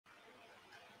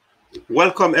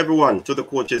Welcome everyone to the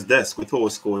coach's desk with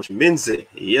host Coach Minzy.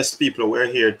 Yes, people,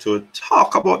 we're here to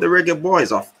talk about the Reggae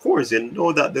Boyz. Of course, you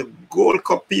know that the Gold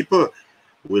Cup people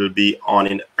will be on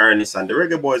in earnest, and the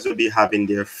Reggae Boyz will be having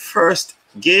their first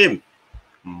game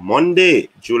Monday,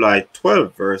 July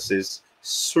 12th versus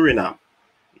Suriname.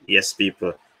 Yes,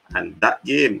 people, and that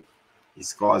game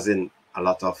is causing a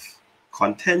lot of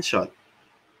contention.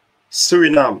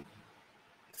 Suriname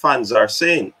fans are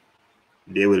saying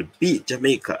they will beat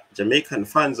Jamaica. Jamaican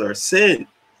fans are saying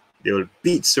they will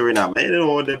beat Suriname. You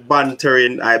know, the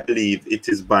bantering, I believe it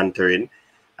is bantering.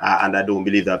 And I don't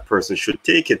believe that person should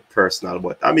take it personal.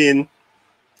 But I mean,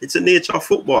 it's the nature of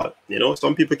football. You know,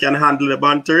 some people can handle the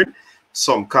bantering,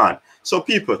 some can't. So,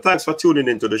 people, thanks for tuning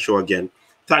into the show again.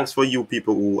 Thanks for you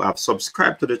people who have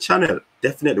subscribed to the channel.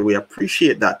 Definitely, we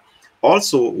appreciate that.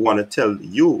 Also, want to tell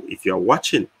you, if you're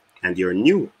watching and you're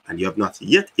new and you have not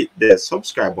yet hit the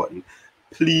subscribe button,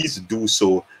 please do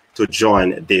so to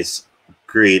join this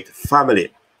great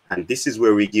family. And this is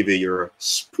where we give you your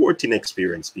sporting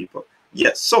experience, people.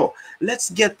 Yes, so let's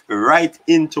get right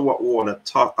into what we want to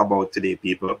talk about today,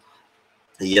 people.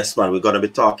 Yes, man, we're going to be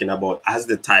talking about, as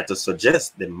the title suggests,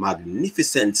 the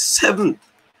Magnificent Seven.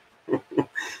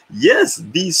 Yes,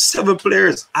 these 7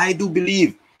 players, I do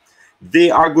believe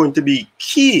they are going to be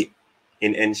key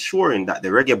in ensuring that the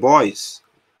Reggae Boyz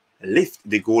lift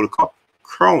the Gold Cup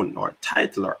crown or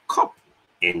title or cup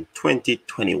in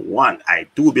 2021. I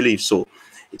do believe so.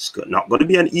 It's not going to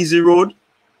be an easy road.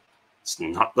 It's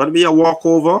not going to be a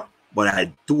walkover, but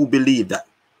I do believe that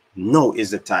now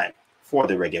is the time for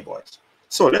the Reggae Boyz.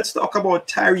 So let's talk about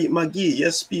Tyree McGee.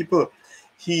 Yes, people,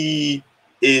 he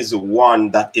is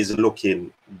one that is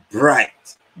looking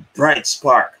bright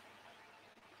spark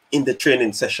in the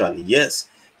training session. Yes,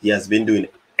 he has been doing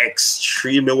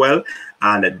extremely well,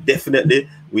 and definitely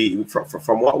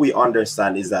from what we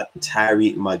understand is that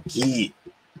Tyree McGee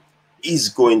is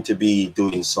going to be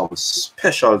doing some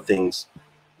special things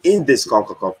in this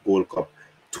CONCACAF Gold Cup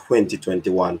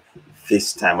 2021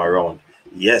 this time around.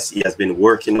 Yes, he has been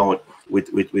working out with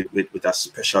a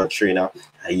special trainer.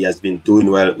 He has been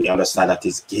doing well. We understand that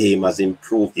his game has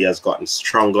improved. He has gotten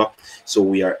stronger. So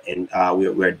we are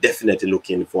we're definitely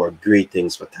looking for great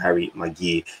things for Tyree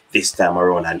McGee this time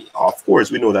around. And of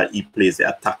course, we know that he plays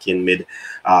the attacking mid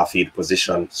field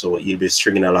position. So he'll be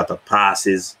stringing a lot of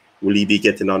passes. Will he be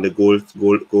getting on the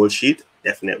goal sheet?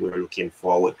 Definitely, we're looking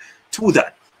forward to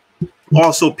that.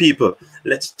 Also, people,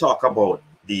 let's talk about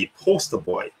the poster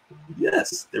boy.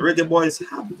 Yes, the Reggae Boyz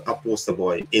have a poster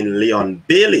boy in Leon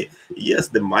Bailey. Yes,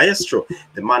 the maestro,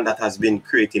 the man that has been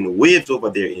creating waves over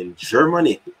there in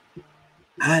Germany.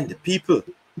 And people,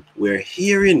 we're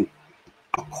hearing,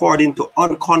 according to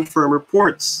unconfirmed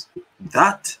reports,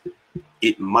 that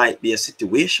it might be a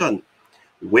situation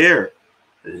where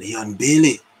Leon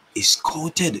Bailey is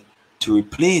quoted to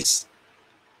replace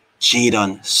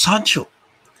Jadon Sancho.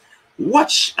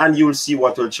 Watch and you'll see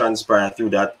what will transpire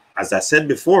through that. As I said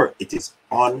before, it is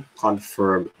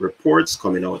unconfirmed reports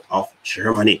coming out of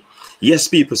Germany. Yes,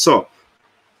 people. So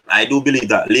I do believe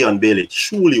that Leon Bailey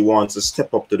truly wants to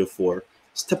step up to the fore,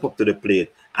 step up to the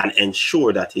plate, and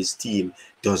ensure that his team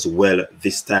does well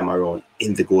this time around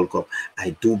in the Gold Cup.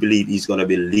 I do believe he's going to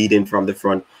be leading from the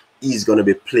front. He's going to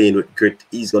be playing with grit.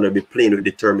 He's going to be playing with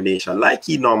determination like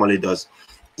he normally does.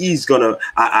 He's gonna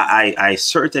I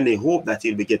certainly hope that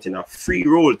he'll be getting a free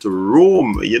roll to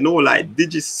Rome, you know, like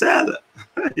Digicel.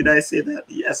 Did I say that?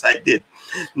 Yes, I did.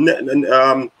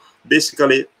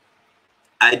 Basically,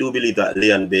 I do believe that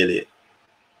Leon Bailey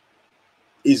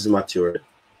is mature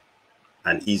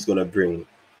and he's gonna bring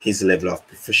his level of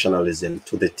professionalism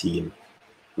to the team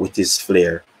with his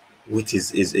flair, with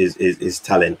his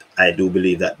talent. I do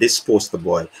believe that this poster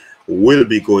boy will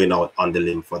be going out on the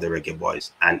limb for the Reggae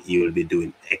Boyz, and he will be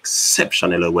doing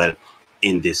exceptionally well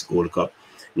in this Gold Cup.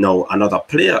 Now, another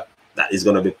player that is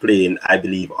going to be playing, I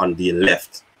believe, on the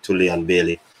left to Leon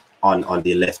Bailey, on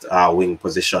the left wing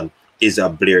position, is a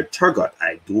Blair Turgott.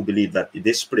 I do believe that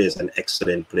this player is an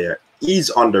excellent player. He's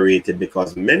underrated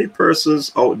because many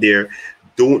persons out there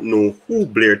don't know who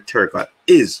Blair Turgott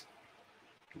is,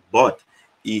 but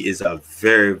he is a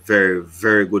very, very,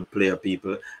 very good player,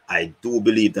 people. I do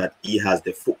believe that he has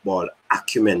the football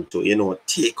acumen to, you know,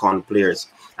 take on players.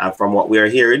 And from what we are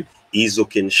hearing, he's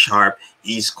looking sharp,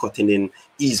 he's cutting in,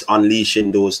 he's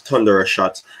unleashing those thunderous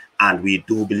shots. And we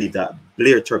do believe that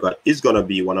Blair Turgott is going to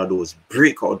be one of those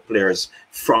breakout players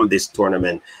from this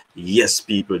tournament. Yes,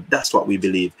 people, that's what we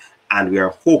believe. And we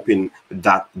are hoping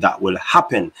that that will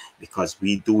happen because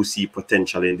we do see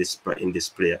potential in this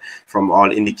player. From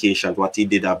all indications, what he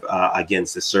did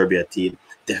against the Serbia team,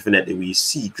 definitely we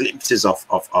see glimpses of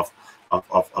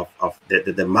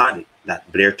the man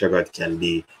that Blair Turgott can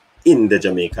be in the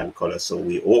Jamaican colors. So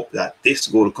we hope that this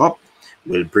Gold Cup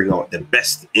will bring out the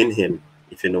best in him,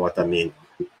 if you know what I mean.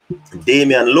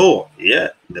 Damian Lowe, yeah,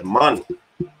 the man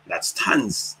that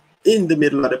stands in the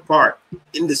middle of the park,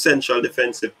 in the central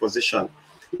defensive position.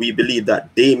 We believe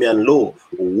that Damian Lowe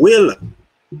will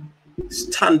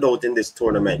stand out in this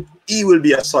tournament. He will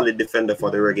be a solid defender for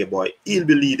the Reggae Boy. He'll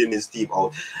be leading his team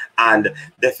out. And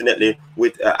definitely,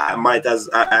 with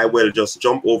I will just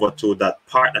jump over to that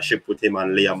partnership with him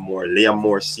and Liam Moore. Liam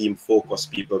Moore seemed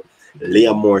focused, people.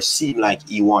 Liam Moore seemed like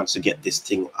he wants to get this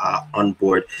thing on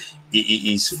board.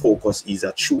 He's focused. He's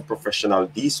a true professional.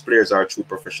 These players are a true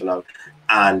professional.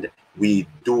 And we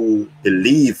do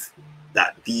believe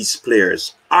that these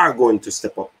players are going to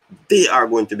step up. They are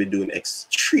going to be doing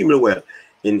extremely well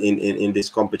in this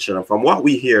competition. And from what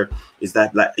we hear is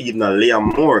that, like, even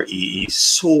Liam Moore, he's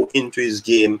so into his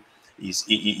game.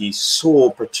 He's so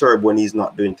perturbed when he's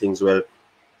not doing things well.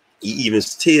 He even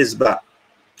stayed back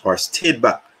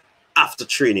after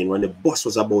training when the bus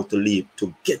was about to leave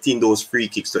to get in those free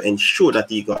kicks to ensure that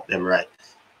he got them right.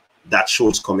 That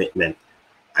shows commitment.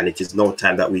 And it is now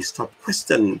time that we stop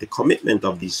questioning the commitment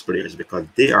of these players, because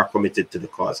they are committed to the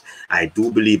cause. I do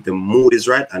believe the mood is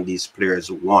right and these players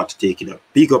want to take it up.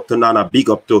 Big up to Nana, big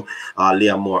up to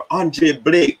Liam Moore. Andre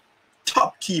Blake,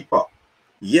 top keeper.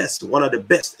 Yes, one of the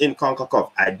best in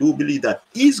CONCACAF. I do believe that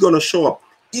he's going to show up.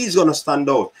 He's going to stand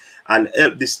out and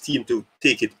help this team to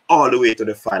take it all the way to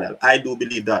the final. I do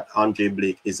believe that Andre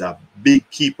Blake is a big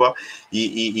keeper.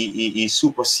 He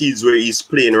supersedes where he's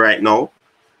playing right now.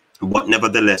 But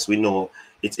nevertheless, we know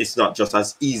it's not just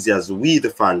as easy as we,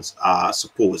 the fans,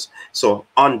 suppose. So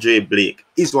Andre Blake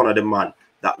is one of the men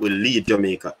that will lead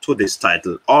Jamaica to this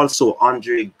title. Also,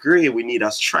 Andre Gray, we need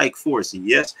a strike force.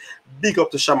 Yes, big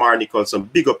up to Shamar Nicholson,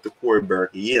 big up to Corey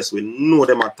Burke. Yes, we know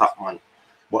them are top man.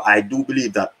 But I do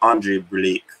believe that Andre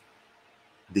Blake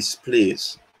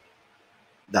displays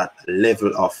that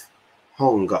level of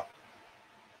hunger.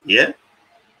 Yeah?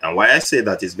 And why I say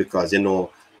that is because, you know,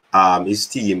 his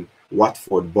team,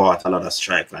 Watford, bought another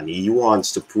striker and he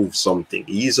wants to prove something.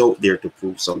 He's out there to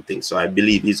prove something. So I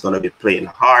believe he's going to be playing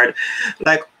hard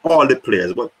like all the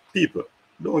players. But people,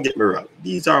 don't get me wrong.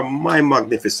 These are my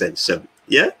magnificent seven.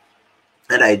 Yeah?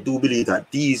 And I do believe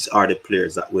that these are the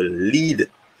players that will lead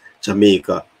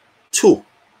Jamaica to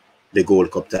the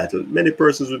Gold Cup title. Many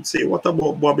persons would say, what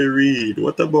about Bobby Reid?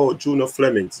 What about Juno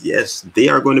Flemings? Yes, they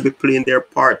are going to be playing their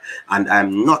part. And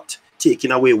I'm not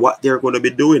taking away what they're going to be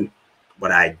doing.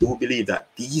 But I do believe that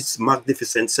these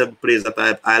magnificent seven players that I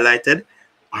have highlighted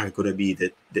are going to be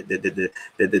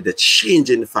the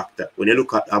changing factor. When you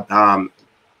look at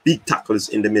big tackles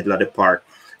in the middle of the park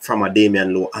from a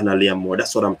Damian Lowe and a Liam Moore,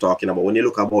 that's what I'm talking about. When you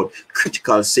look about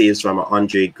critical saves from a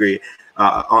Andre Gray,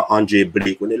 Andre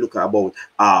Blake, when you look at about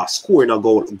scoring a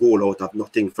goal out of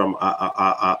nothing from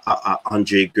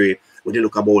Andre Gray, when you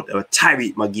look about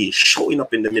Tyreek McGee showing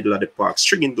up in the middle of the park,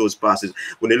 stringing those passes,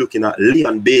 when you're looking at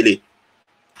Leon Bailey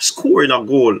scoring a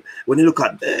goal, when you look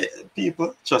at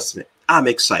people, trust me, I'm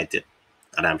excited.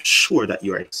 And I'm sure that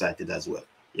you're excited as well.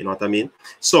 You know what I mean?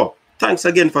 So, thanks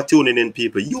again for tuning in,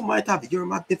 people. You might have your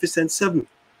magnificent seven.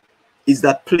 Is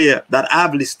that player that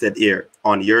I've listed here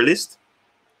on your list?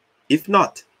 If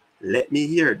not, let me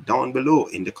hear down below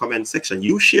in the comment section.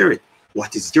 You share it.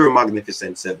 What is your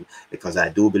magnificent seven? Because I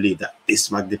do believe that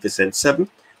this magnificent seven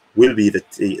will be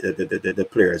the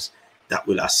players that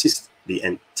will assist the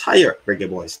entire Reggae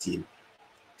Boyz team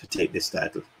to take this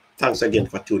title. Thanks again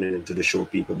for tuning into the show,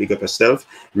 people. Big up yourself.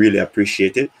 Really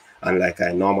appreciate it. And like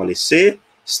I normally say,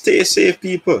 stay safe,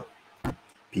 people.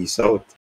 Peace out.